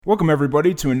Welcome,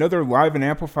 everybody, to another Live and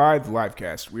Amplified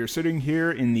livecast. We are sitting here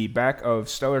in the back of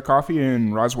Stellar Coffee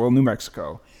in Roswell, New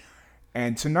Mexico.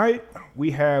 And tonight,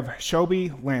 we have Shelby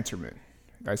Lanterman.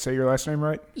 Did I say your last name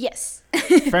right? Yes.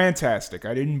 Fantastic.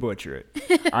 I didn't butcher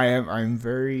it. I'm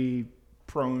very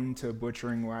prone to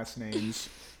butchering last names,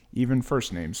 even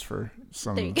first names for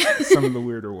some of the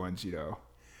weirder ones, you know.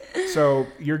 So,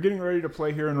 you're getting ready to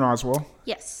play here in Roswell.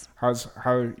 Yes.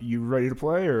 How you ready to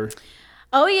play, or?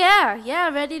 Oh, yeah,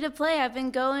 ready to play. I've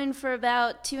been going for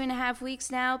about 2.5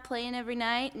 weeks now, playing every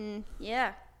night, and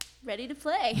yeah, ready to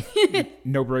play.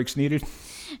 No breaks needed?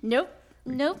 Nope.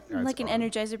 I'm That's like an awesome.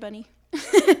 Energizer bunny.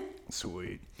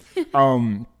 Sweet.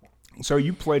 So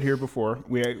you played here before.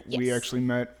 We actually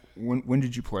met. When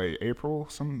did you play? April?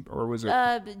 Or was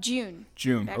it? June.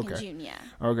 June. Back Okay. in June, yeah.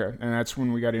 Okay, and that's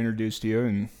when we got introduced to you,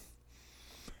 and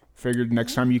figured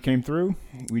next time you came through,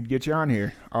 we'd get you on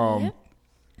here. Yep.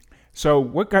 So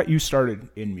what got you started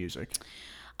in music?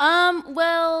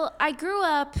 Well, I grew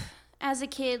up as a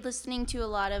kid listening to a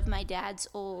lot of my dad's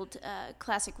old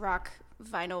classic rock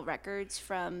vinyl records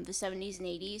from the 70s and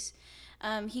 80s.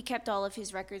 He kept all of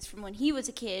his records from when he was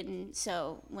a kid, and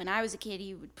so when I was a kid,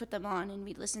 he would put them on and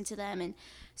we'd listen to them. And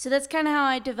so that's kind of how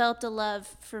I developed a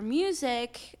love for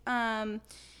music. And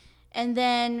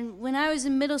then when I was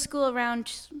in middle school,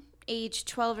 around age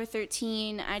 12 or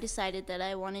 13, I decided that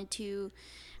I wanted to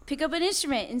pick up an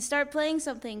instrument and start playing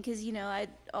something because, you know,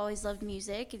 I'd always loved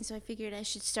music, and so I figured I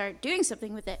should start doing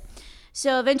something with it.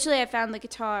 So eventually I found the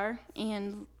guitar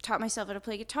and taught myself how to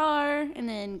play guitar, and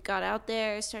then got out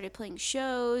there, started playing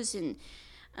shows and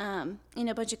in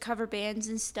a bunch of cover bands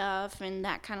and stuff, and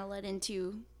that kind of led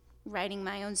into writing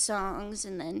my own songs,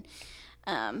 and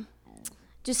then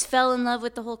just fell in love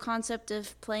with the whole concept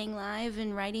of playing live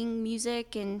and writing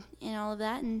music and all of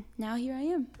that, and now here I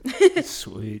am.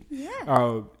 Sweet.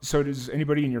 Yeah. So does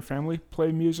anybody in your family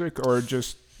play music, or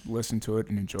just listen to it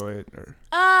and enjoy it? Or?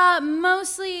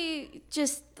 Mostly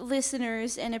just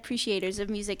listeners and appreciators of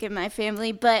music in my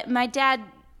family, but my dad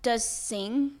does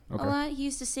sing a lot. He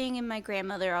used to sing, and my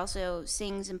grandmother also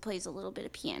sings and plays a little bit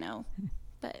of piano,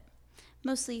 but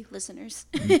mostly listeners.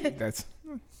 That's...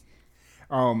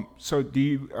 So do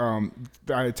you,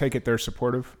 I take it they're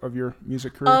supportive of your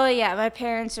music career? Oh, yeah. My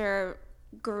parents are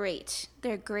great.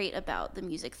 They're great about the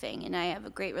music thing, and I have a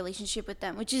great relationship with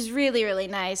them, which is really, really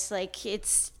nice. Like,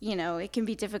 it's, you know, it can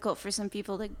be difficult for some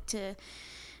people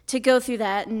to go through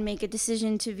that and make a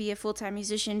decision to be a full-time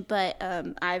musician, but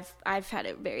I've had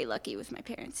it very lucky with my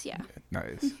parents, yeah.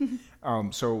 Nice.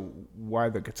 So why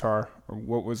the guitar? Or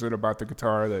what was it about the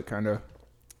guitar that kind of...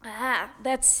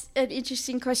 That's an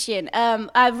interesting question. I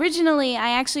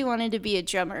actually wanted to be a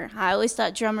drummer. I always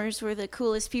thought drummers were the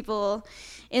coolest people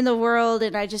in the world,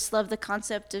 and I just love the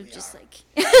concept of just like...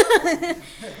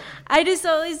 I just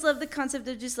always love the concept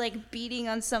of just like beating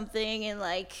on something, and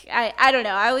like, I don't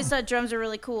know. I always thought drums were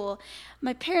really cool.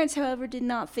 My parents, however, did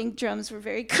not think drums were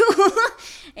very cool.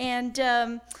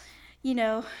 And... you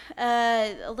know,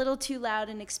 a little too loud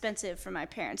and expensive for my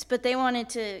parents. But they wanted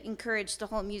to encourage the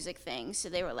whole music thing. So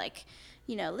they were like,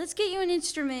 you know, let's get you an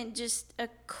instrument, just a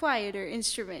quieter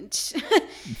instrument.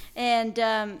 And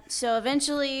so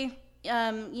eventually,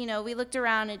 you know, we looked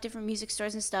around at different music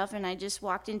stores and stuff. And I just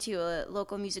walked into a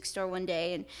local music store one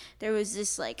day. And there was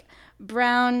this, like,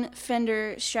 brown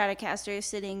Fender Stratocaster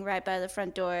sitting right by the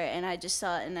front door. And I just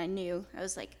saw it and I knew. I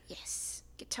was like, yes,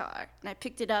 guitar. And I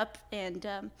picked it up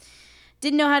and...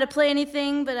 didn't know how to play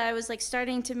anything, but I was like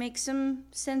starting to make some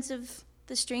sense of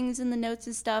the strings and the notes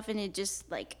and stuff, and it just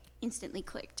like instantly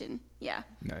clicked, and yeah.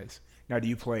 Nice. Now, do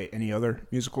you play any other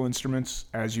musical instruments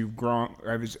as you've grown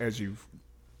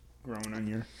on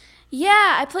your...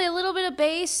 Yeah, I play a little bit of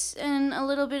bass and a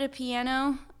little bit of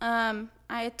piano. I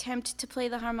attempt to play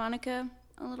the harmonica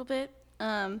a little bit.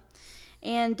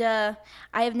 And I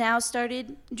have now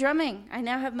started drumming. I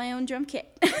now have my own drum kit.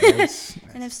 Nice.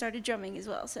 And I've started drumming as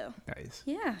well, so. Nice.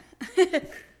 Yeah.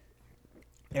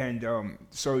 And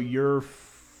so you're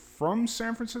from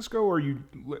San Francisco, or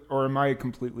am I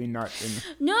completely not in?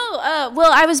 No,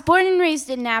 well, I was born and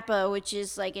raised in Napa, which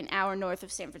is like an hour north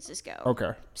of San Francisco.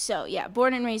 Okay. So, yeah,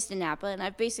 born and raised in Napa, and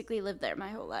I've basically lived there my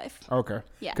whole life. Okay.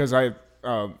 Yeah. Because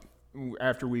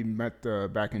after we met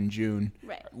back in June,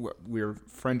 right. We were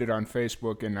friended on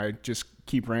Facebook, and I just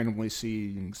keep randomly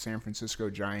seeing San Francisco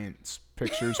Giants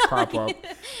pictures pop up.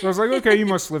 So I was like, okay, you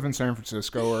must live in San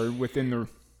Francisco or within the...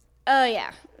 Oh,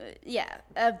 yeah. Yeah,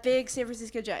 a big San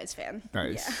Francisco Giants fan.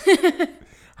 Nice.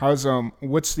 Yeah.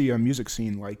 What's the music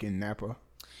scene like in Napa?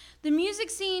 The music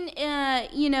scene,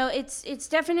 you know, it's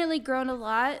definitely grown a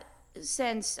lot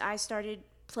since I started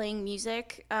playing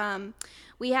music.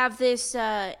 We have this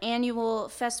annual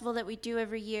festival that we do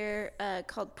every year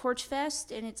called Porch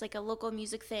Fest, and it's like a local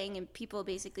music thing, and people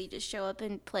basically just show up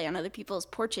and play on other people's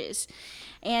porches.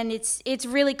 And it's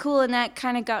really cool, and that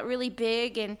kind of got really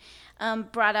big and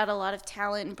brought out a lot of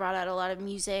talent and brought out a lot of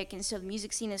music, and so the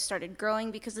music scene has started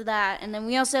growing because of that. And then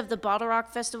we also have the Bottle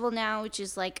Rock Festival now, which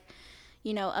is like,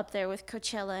 you know, up there with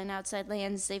Coachella and Outside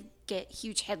Lands. They get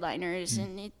huge headliners,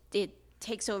 and it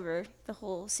takes over the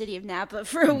whole city of Napa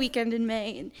for a weekend in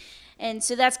May, and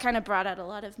so that's kind of brought out a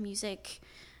lot of music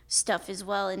stuff as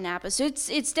well in Napa. So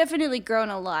it's definitely grown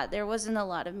a lot. There wasn't a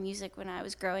lot of music when I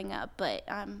was growing up, but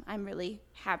I'm really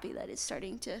happy that it's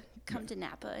starting to come to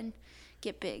Napa and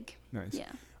get big. Nice.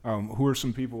 Yeah. Who are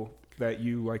some people that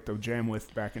you like to jam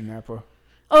with back in Napa?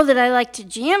 Oh, that I like to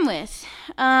jam with.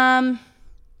 Wow.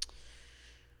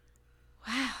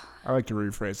 I like to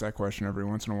rephrase that question every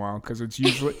once in a while because it's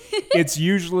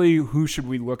usually who should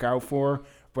we look out for,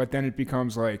 but then it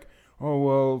becomes like, oh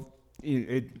well,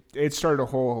 it started a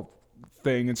whole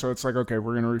thing, and so it's like, okay,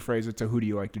 we're gonna rephrase it to who do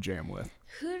you like to jam with?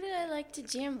 Who do I like to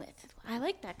jam with? I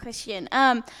like that question.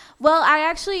 Well,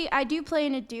 I do play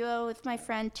in a duo with my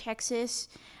friend Texas.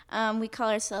 We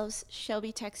call ourselves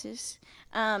Shelby Texas.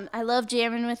 I love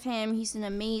jamming with him. He's an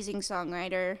amazing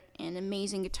songwriter and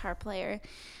amazing guitar player.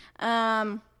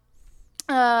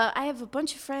 I have a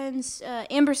bunch of friends.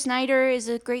 Amber Snyder is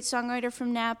a great songwriter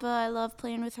from Napa. I love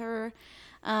playing with her.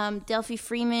 Delphi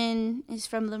Freeman is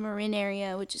from the Marin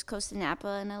area, which is close to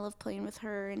Napa, and I love playing with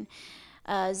her. And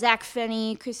Zach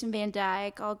Fenney, Kristen Van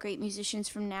Dyke, all great musicians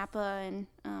from Napa. And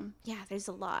there's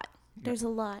a lot. There's a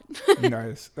lot.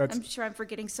 Nice. I'm sure I'm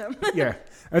forgetting some. Yeah,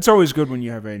 that's always good when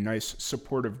you have a nice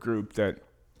supportive group that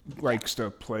likes to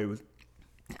play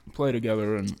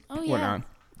together and whatnot.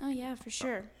 Oh yeah, for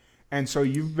sure. And so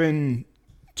you've been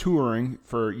touring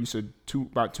for, you said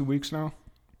about 2 weeks now?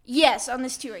 Yes, on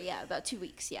this tour, yeah, about 2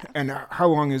 weeks, yeah. And how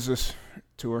long is this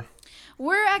tour?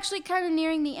 We're actually kind of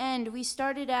nearing the end. We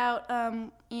started out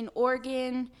in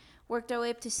Oregon, worked our way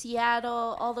up to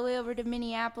Seattle, all the way over to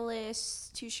Minneapolis,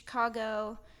 to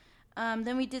Chicago.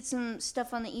 Then we did some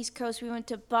stuff on the East Coast. We went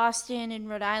to Boston and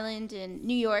Rhode Island and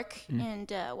New York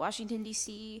and Washington,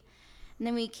 D.C., and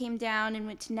then we came down and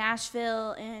went to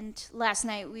Nashville, and last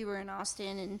night we were in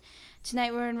Austin, and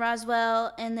tonight we're in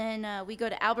Roswell, and then we go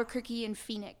to Albuquerque and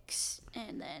Phoenix,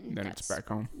 and then it's back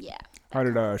home. Yeah. How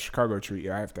did Chicago treat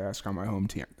you? I have to ask how my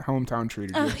hometown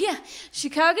treated you. Oh, yeah.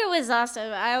 Chicago was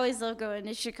awesome. I always love going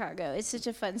to Chicago. It's such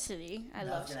a fun city. I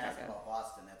love Chicago. Ask about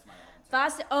Boston. That's my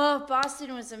hometown.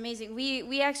 Boston was amazing.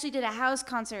 We actually did a house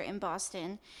concert in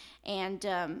Boston,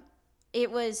 and it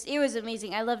was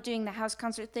amazing. I love doing the house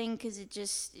concert thing because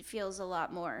it feels a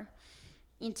lot more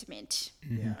intimate.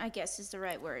 Yeah. I guess is the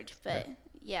right word, but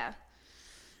yeah.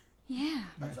 I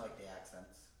like the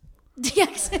accents. The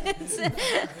accents.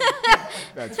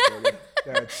 That's funny.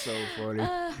 That's so funny.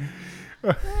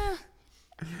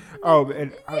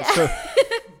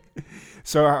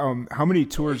 So how many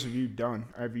tours have you done?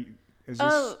 Is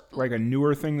this like a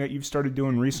newer thing that you've started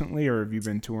doing recently, or have you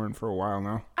been touring for a while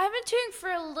now? I've been touring for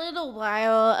a little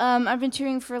while. I've been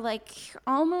touring for like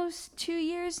almost 2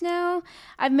 years now.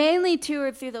 I've mainly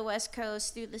toured through the West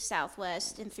Coast, through the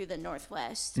Southwest, and through the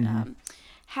Northwest.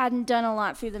 Hadn't done a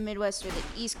lot through the Midwest or the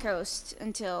East Coast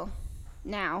until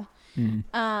now.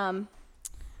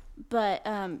 But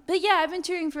yeah, I've been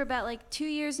touring for about like 2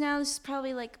 years now. This is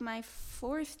probably like my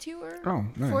fourth tour. Oh,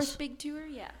 nice. Fourth big tour,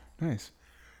 yeah. Nice.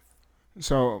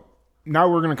 So now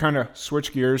we're going to kind of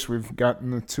switch gears. We've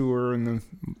gotten the tour and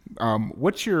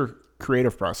what's your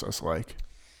creative process like?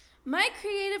 My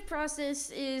creative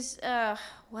process is,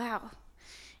 wow.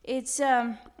 It's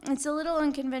a little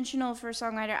unconventional for a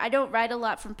songwriter. I don't write a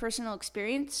lot from personal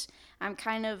experience. I'm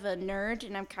kind of a nerd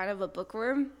and I'm kind of a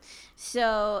bookworm.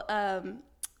 So,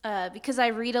 because I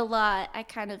read a lot, I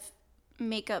kind of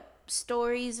make up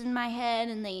stories in my head,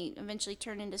 and they eventually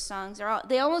turn into songs.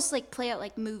 They almost like play out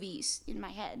like movies in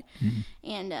my head,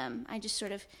 and I just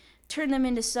sort of turn them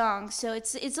into songs. So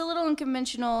it's a little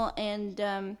unconventional, and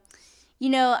I'm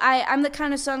the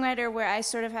kind of songwriter where I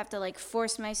sort of have to like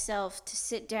force myself to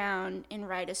sit down and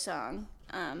write a song.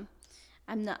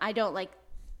 I don't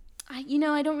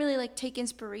really like take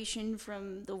inspiration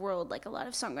from the world like a lot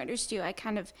of songwriters do. I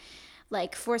kind of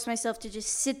like force myself to just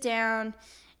sit down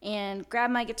and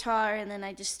grab my guitar, and then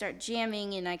I just start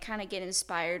jamming, and I kind of get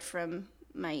inspired from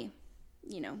my,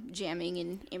 jamming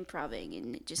and improvising,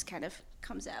 and it just kind of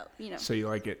comes out, So you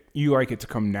like it to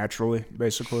come naturally,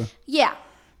 basically? Yeah.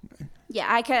 Yeah,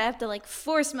 I kind of have to like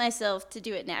force myself to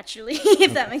do it naturally,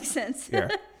 if that makes sense. Yeah.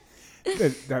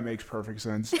 That makes perfect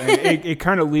sense. And it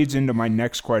kind of leads into my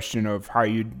next question of how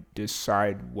you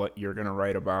decide what you're going to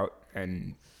write about.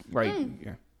 And,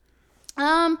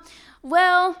 yeah.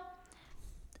 Well,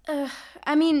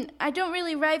 I mean, I don't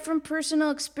really write from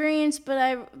personal experience,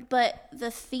 but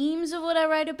the themes of what I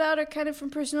write about are kind of from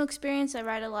personal experience. I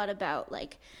write a lot about,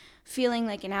 like, feeling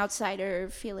like an outsider,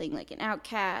 feeling like an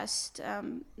outcast.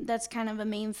 That's kind of a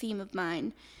main theme of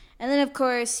mine. And then, of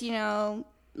course, you know,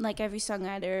 like every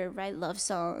songwriter, write love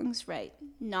songs, write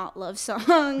not love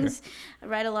songs. Yeah. I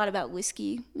write a lot about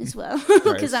whiskey as well,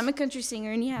 because I'm a country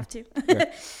singer and you have to,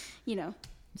 you know.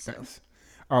 So. Nice.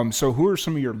 So who are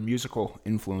some of your musical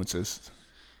influences?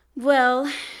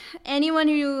 Well, anyone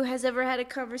who has ever had a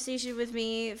conversation with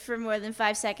me for more than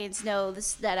 5 seconds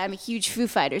knows that I'm a huge Foo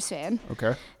Fighters fan.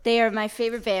 Okay. They are my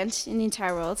favorite band in the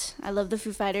entire world. I love the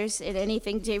Foo Fighters, and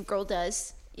anything Dave Grohl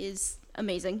does is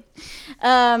amazing.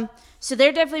 So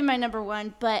they're definitely my number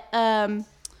one, but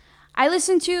I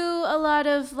listen to a lot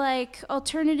of like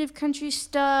alternative country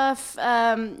stuff.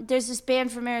 There's this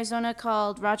band from Arizona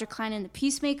called Roger Clyne and the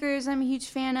Peacemakers I'm a huge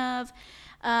fan of.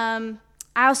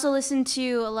 I also listen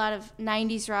to a lot of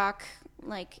 90s rock,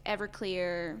 like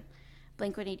Everclear,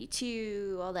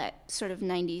 Blink-182, all that sort of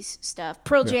 90s stuff.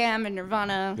 Pearl Jam and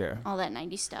Nirvana, all that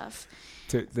 90s stuff.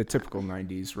 The typical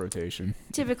 90s rotation.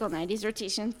 Typical 90s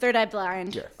rotation. Third Eye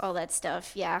Blind, all that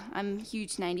stuff. Yeah, I'm a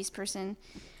huge 90s person.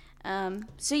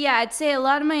 So yeah, I'd say a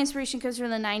lot of my inspiration comes from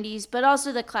the 90s, but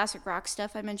also the classic rock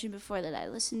stuff I mentioned before that I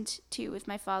listened to with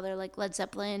my father, like Led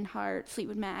Zeppelin, Heart,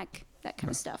 Fleetwood Mac, that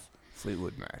kind of stuff.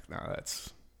 Fleetwood Mac. Now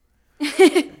that's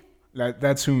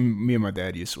that's who me and my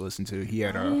dad used to listen to. He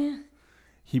had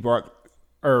he bought,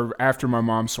 or after my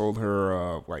mom sold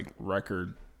her like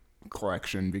record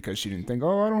collection because she didn't think,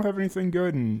 I don't have anything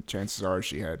good, and chances are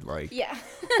she had like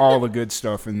all the good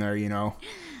stuff in there, you know.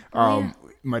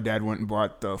 My dad went and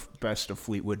bought the best of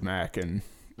Fleetwood Mac, and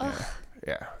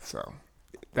so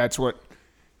that's what.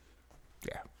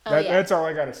 That's all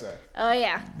I gotta say. Oh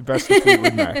yeah, the best of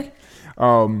Fleetwood Mac.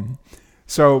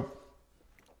 So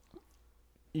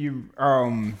you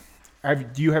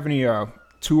do you have any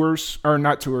tours, or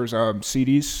not tours,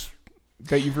 CDs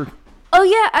that you've Oh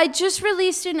yeah, I just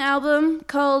released an album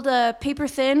called Paper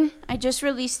Thin. I just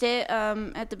released it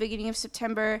at the beginning of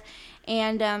September,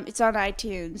 and it's on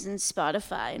iTunes and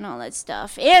Spotify and all that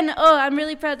stuff. And I'm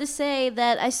really proud to say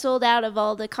that I sold out of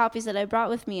all the copies that I brought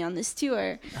with me on this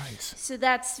tour. Nice. So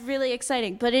that's really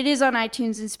exciting. But it is on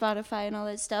iTunes and Spotify and all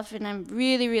that stuff, and I'm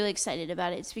really, really excited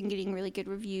about it. It's been getting really good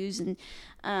reviews, and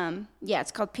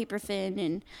it's called Paper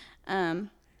Thin, and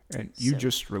you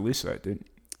just released that, didn't you?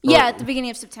 Yeah, at the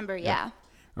beginning of September, yeah.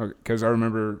 Because I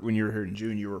remember when you were here in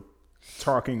June, you were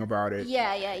talking about it.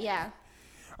 Yeah.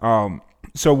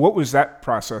 So what was that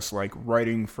process like,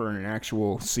 writing for an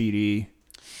actual CD?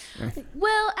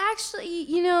 Well, actually,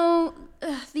 you know,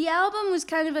 the album was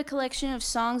kind of a collection of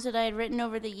songs that I had written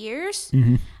over the years.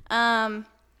 Mm-hmm.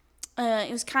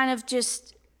 It was kind of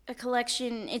just a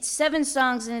collection. It's 7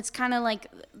 songs, and it's kind of like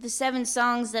the 7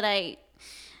 songs that I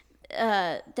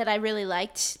really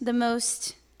liked the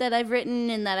most that I've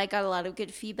written, and that I got a lot of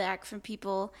good feedback from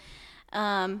people.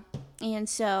 And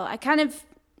so I kind of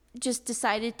just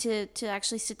decided to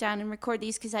actually sit down and record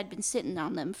these because I'd been sitting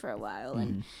on them for a while.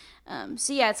 Mm-hmm. And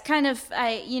so yeah, it's kind of,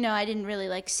 I didn't really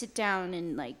like sit down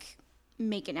and like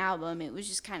make an album. It was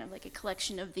just kind of like a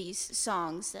collection of these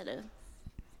songs that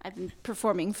I've been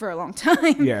performing for a long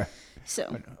time. Yeah.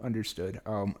 So understood.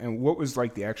 And what was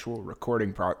like the actual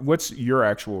recording what's your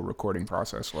actual recording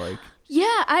process like? Yeah,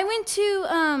 I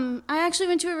actually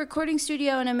went to a recording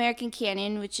studio in American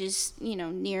Canyon, which is,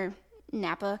 near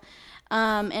Napa.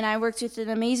 And I worked with an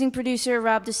amazing producer,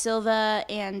 Rob Da Silva,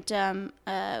 and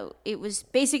it was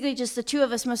basically just the two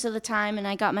of us most of the time, and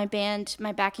I got my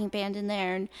backing band in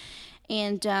there,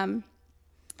 and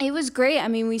it was great. I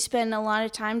mean, we spent a lot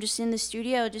of time just in the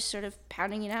studio, just sort of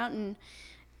pounding it out and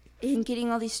getting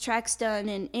all these tracks done,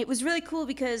 and it was really cool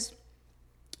because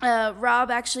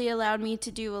Rob actually allowed me to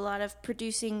do a lot of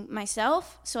producing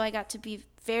myself, so I got to be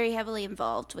very heavily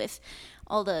involved with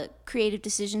all the creative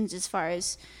decisions as far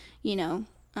as,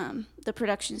 the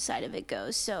production side of it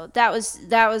goes. So that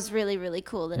was really, really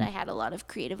cool that I had a lot of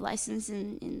creative license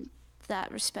in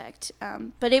that respect.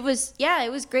 But it was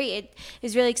great. It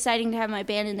was really exciting to have my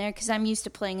band in there because I'm used to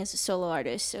playing as a solo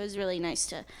artist, so it was really nice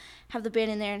to have the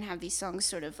band in there and have these songs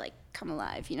sort of like come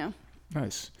alive,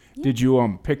 Nice. Yeah. Did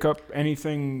you pick up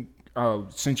anything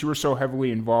since you were so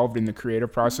heavily involved in the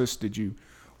creative process? Did you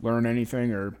learn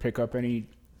anything or pick up any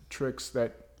tricks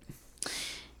that?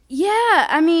 Yeah,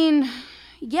 I mean,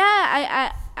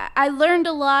 I learned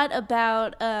a lot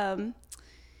about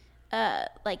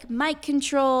like mic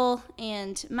control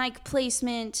and mic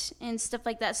placement and stuff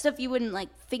like that. Stuff you wouldn't like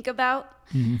think about.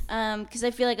 Because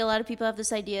I feel like a lot of people have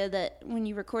this idea that when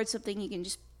you record something, you can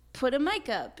just put a mic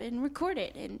up and record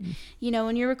it. And, you know,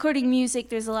 when you're recording music,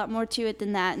 there's a lot more to it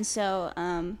than that. And so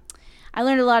I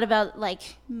learned a lot about,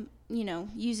 like, you know,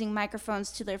 using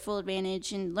microphones to their full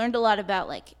advantage, and learned a lot about,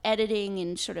 like, editing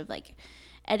and sort of, like,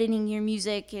 editing your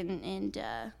music and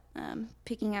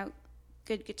picking out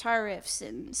good guitar riffs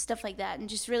and stuff like that, and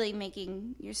just really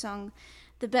making your song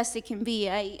the best it can be.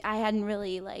 I hadn't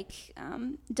really like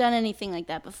done anything like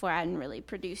that before. I hadn't really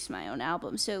produced my own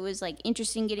album, so it was like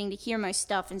interesting getting to hear my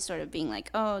stuff and sort of being like,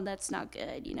 oh, that's not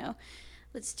good, you know,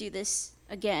 let's do this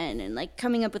again, and like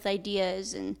coming up with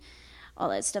ideas and all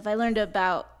that stuff. I learned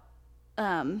about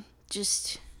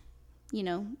just, you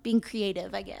know, being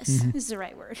creative, I guess is the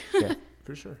right word. Yeah,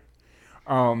 for sure.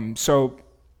 So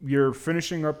you're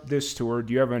finishing up this tour.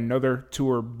 Do you have another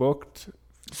tour booked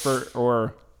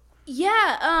or?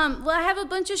 Yeah, well, I have a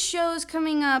bunch of shows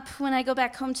coming up when I go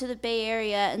back home to the Bay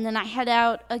Area, and then I head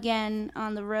out again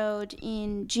on the road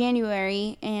in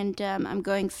January, and I'm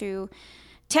going through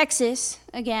Texas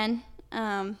again,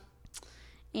 and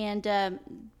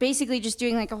basically just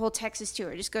doing like a whole Texas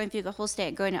tour, just going through the whole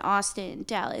state, going to Austin,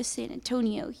 Dallas, San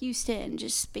Antonio, Houston,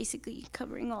 just basically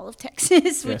covering all of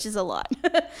Texas, which is a lot.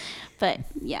 But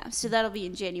yeah, so that'll be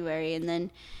in January, and then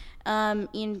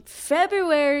in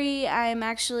February, I'm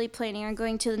actually planning on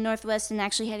going to the Northwest and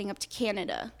actually heading up to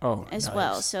Canada as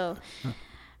well. So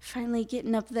finally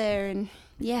getting up there, and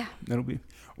yeah. That'll be.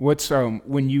 What's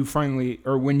when you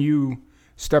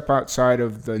step outside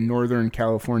of the Northern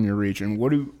California region,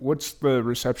 what's the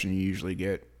reception you usually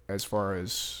get as far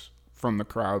as from the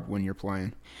crowd when you're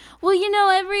playing? Well, you know,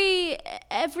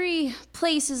 every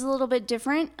place is a little bit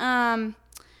different.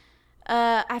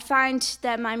 I find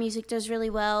that my music does really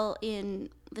well in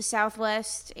the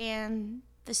Southwest and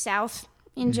the South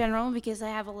in general, because I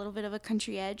have a little bit of a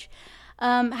country edge.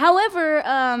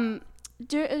 However,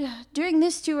 during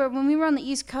this tour, when we were on the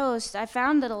East Coast, I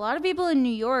found that a lot of people in New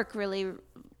York really,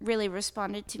 really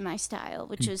responded to my style,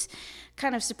 which was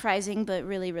kind of surprising, but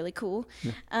really, really cool.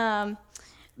 Yeah.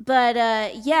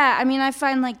 Yeah, I mean, I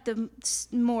find like the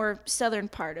more southern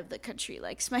part of the country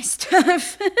likes my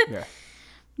stuff. Yeah.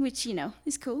 Which, you know,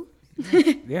 is cool.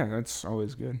 Yeah, that's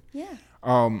always good. Yeah.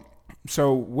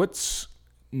 So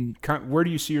where do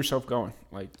you see yourself going?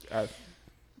 Like,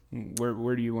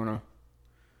 where do you want to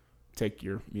take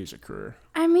your music career?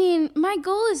 I mean, my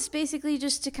goal is basically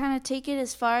just to kind of take it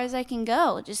as far as I can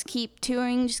go. Just keep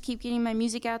touring, just keep getting my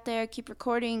music out there, keep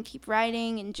recording, keep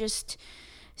writing, and just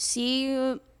see,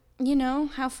 you know,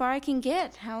 how far I can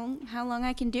get, how long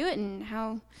I can do it, and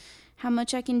how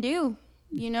much I can do.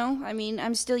 You know, I mean,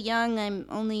 I'm still young. I'm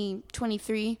only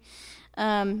 23.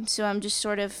 So I'm just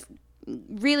sort of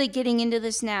really getting into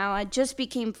this now. I just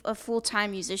became a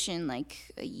full-time musician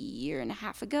like a year and a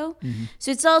half ago.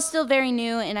 So it's all still very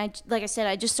new. And like I said,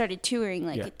 I just started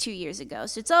touring 2 years ago.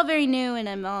 So it's all very new,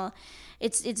 and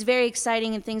it's very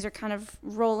exciting, and things are kind of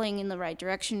rolling in the right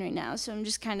direction right now. So I'm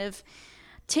just kind of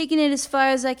taking it as far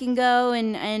as I can go.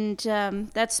 And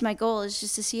that's my goal, is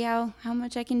just to see how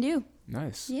much I can do.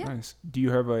 Nice, yeah. Nice. Do you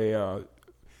have a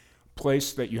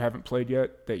place that you haven't played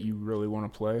yet that you really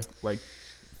want to play? Like,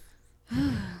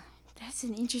 that's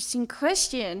an interesting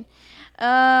question.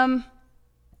 Maybe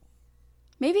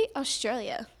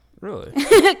Australia. Really?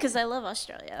 Because I love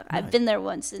Australia. Nice. I've been there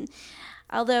once, and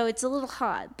although it's a little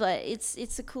hot, but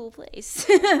it's a cool place.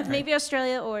 Maybe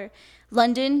Australia or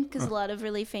London, because a lot of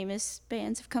really famous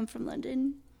bands have come from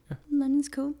London. Yeah. London's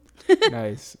cool.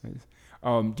 Nice.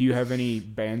 Do you have any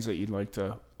bands that you'd like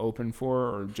to open for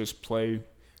or just play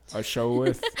a show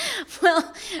with?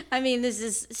 Well, I mean, this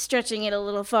is stretching it a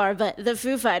little far, but the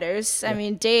Foo Fighters. Yeah. I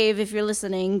mean, Dave, if you're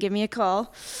listening, give me a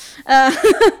call.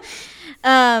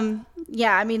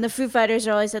 Yeah, I mean, the Foo Fighters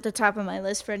are always at the top of my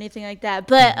list for anything like that.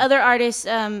 But other artists,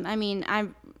 I mean,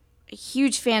 I'm a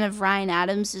huge fan of Ryan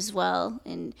Adams as well,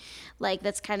 and like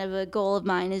that's kind of a goal of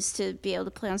mine, is to be able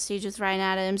to play on stage with Ryan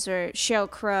Adams. Or Sheryl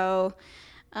Crow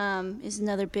is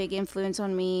another big influence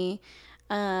on me.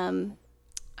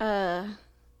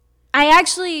 I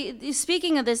actually,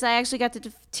 speaking of this, I actually got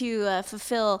to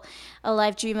fulfill a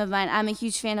life dream of mine. I'm a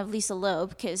huge fan of Lisa Loeb,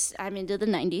 because I'm into the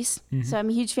 90s. So I'm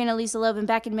a huge fan of Lisa Loeb. And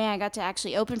back in May, I got to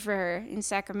actually open for her in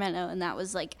Sacramento. And that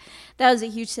was a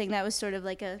huge thing. That was sort of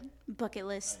like a bucket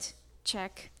list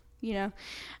check, you know.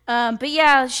 But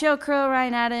yeah, Sheryl Crow,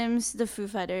 Ryan Adams, the Foo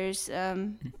Fighters,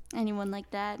 anyone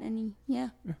like that. Yeah.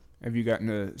 Have you gotten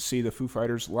to see the Foo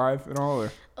Fighters live at all?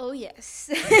 Or? Oh,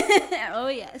 yes. Oh,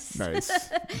 yes. Nice.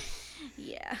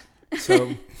 Yeah.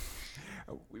 So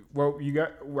Well,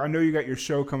 I know you got your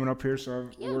show coming up here, so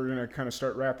we're gonna kind of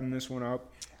start wrapping this one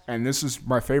up. And this is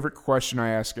my favorite question I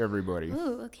ask everybody.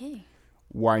 Ooh, okay.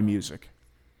 Why music?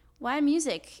 Why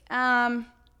music?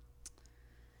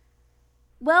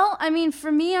 Well, I mean,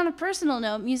 for me, on a personal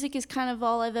note, music is kind of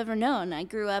all I've ever known. I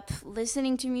grew up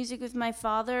listening to music with my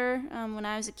father. When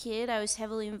I was a kid, I was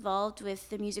heavily involved with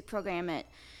the music program at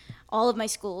all of my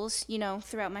schools.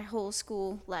 Throughout my whole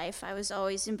school life, I was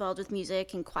always involved with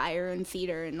music and choir and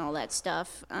theater and all that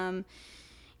stuff. And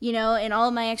all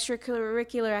of my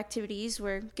extracurricular activities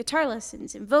were guitar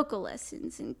lessons and vocal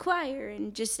lessons and choir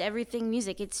and just everything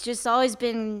music. It's just always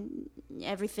been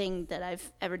everything that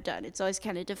I've ever done. It's always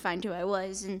kind of defined who I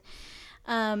was. And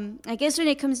I guess when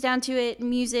it comes down to it,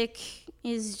 music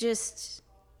is just,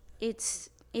 it's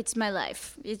my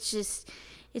life.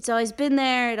 It's always been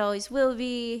there. It always will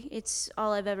be. It's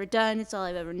all I've ever done. It's all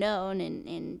I've ever known.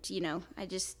 And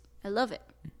I love it.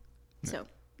 So,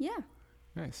 yeah.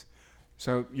 Nice.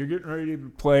 So you're getting ready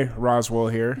to play Roswell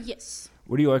here. Yes.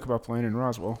 What do you like about playing in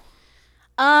Roswell?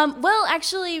 Well,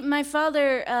 actually, my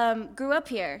father grew up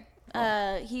here.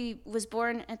 He was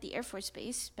born at the Air Force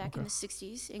Base back in the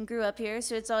 60s and grew up here.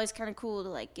 So it's always kind of cool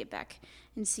to get back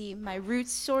and see my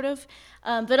roots, sort of.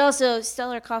 But also,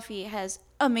 Stellar Coffee has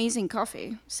amazing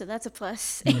coffee, so that's a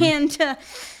plus. Mm-hmm.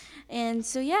 And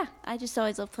so yeah, I just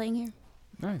always love playing here.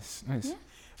 Nice. Yeah.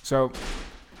 So.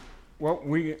 Well,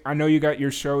 I know you got your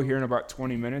show here in about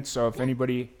 20 minutes, so if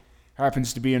anybody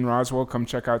happens to be in Roswell, come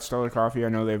check out Stellar Coffee. I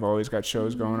know they've always got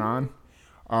shows going on.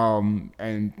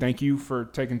 And thank you for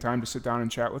taking time to sit down and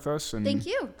chat with us. And thank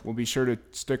you. We'll be sure to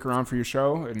stick around for your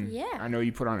show. And I know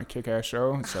you put on a kick-ass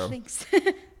show. So thanks.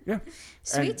 Yeah.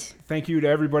 Sweet. And thank you to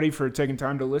everybody for taking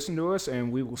time to listen to us,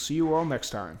 and we will see you all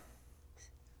next time.